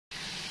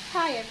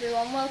Hi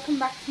everyone, welcome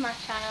back to my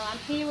channel. I'm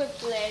here with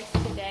Blaze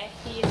today.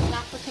 He is an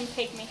African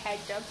pygmy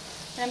hedgehog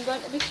and I'm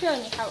going to be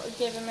showing you how to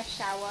give him a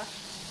shower.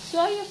 So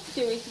all you have to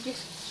do is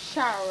just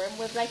shower him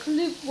with like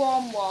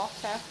lukewarm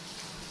water.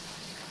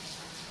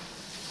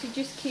 So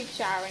just keep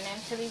showering him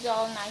until he's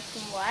all nice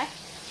and wet.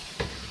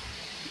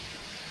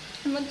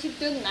 And once you've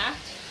done that,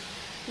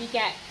 you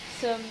get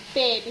some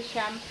baby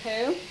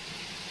shampoo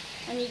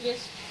and you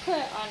just put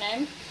it on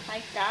him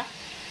like that.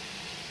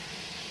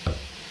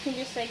 You can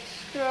just like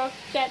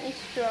gently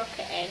stroke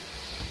it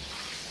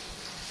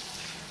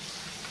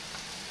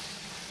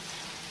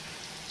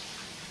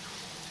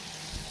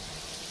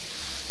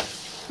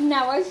in.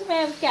 Now, as you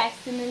may have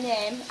guessed in the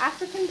name,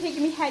 African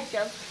pygmy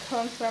hedgehogs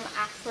come from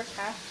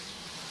Africa.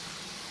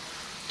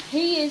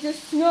 He is a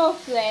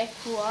snowflake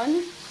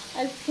one,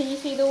 as can you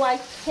see the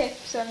white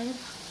tips on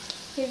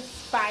his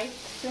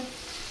spikes.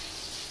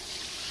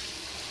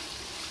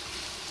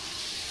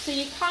 So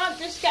you can't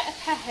just get a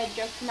pet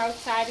hedgehog from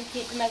outside and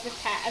keep them as a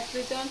pet, as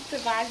they don't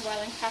survive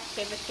well in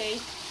captivity.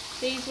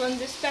 These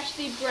ones are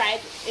specially bred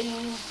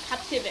in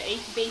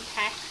captivity to be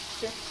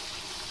pets.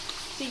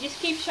 So you just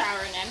keep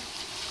showering them.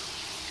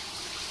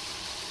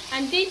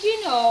 And did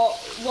you know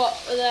what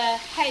the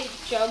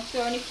hedgehog's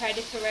only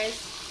predator is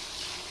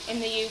in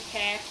the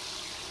UK?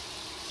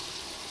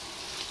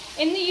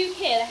 In the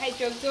UK, the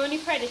hedgehog's only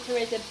predator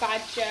is a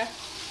badger.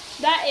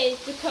 That is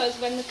because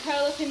when they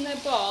curl up in their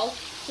ball,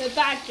 the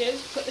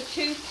badgers put the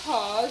two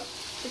paws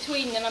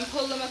between them and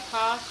pull them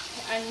apart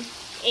and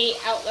eat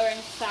out their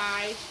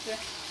insides.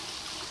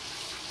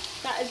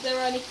 That is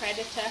their only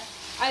predator.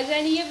 As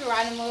any other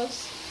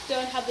animals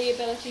don't have the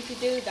ability to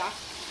do that,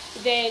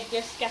 they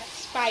just get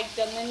spiked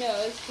on the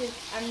nose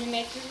and they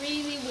make a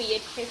really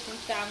weird hissing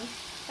sound.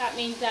 That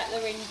means that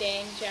they're in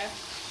danger.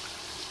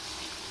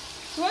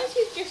 So once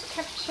you've just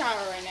kept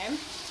showering him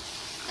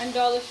and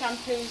all the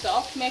shampoo's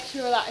off, make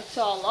sure that it's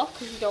all off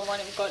because you don't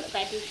want him going to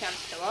bed with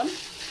shampoo on.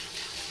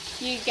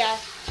 You get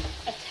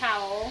a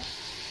towel.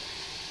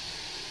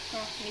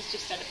 Oh, he's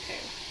just had a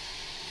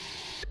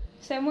poo.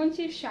 So once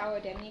you've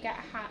showered him, you get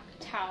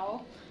a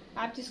towel.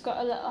 I've just got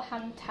a little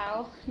hand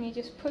towel and you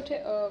just put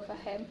it over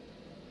him.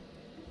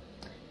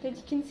 As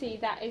you can see,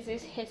 that is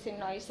his hissing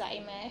noise that he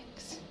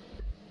makes.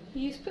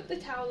 You just put the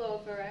towel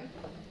over him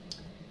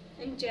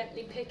and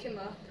gently pick him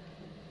up.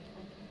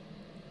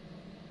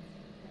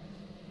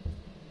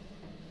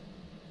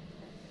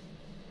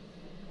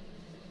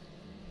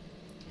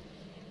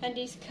 And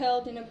he's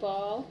curled in a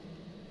ball.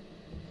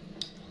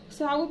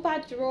 So how a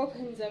badger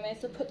opens them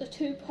is they put the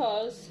two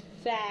paws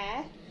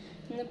there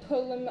and they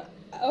pull them,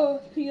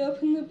 you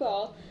open the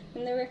ball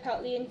and they rip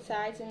out the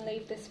insides and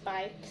leave the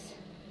spikes.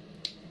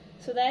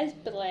 So there's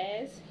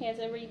Blaze, he has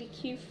a really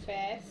cute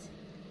face.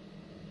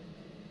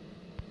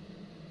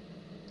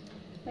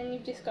 And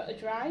you've just got to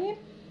dry him.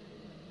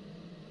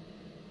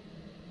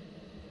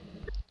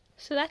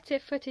 So that's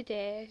it for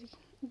today.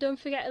 Don't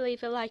forget to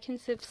leave a like and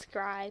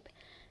subscribe.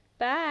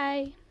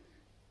 Bye!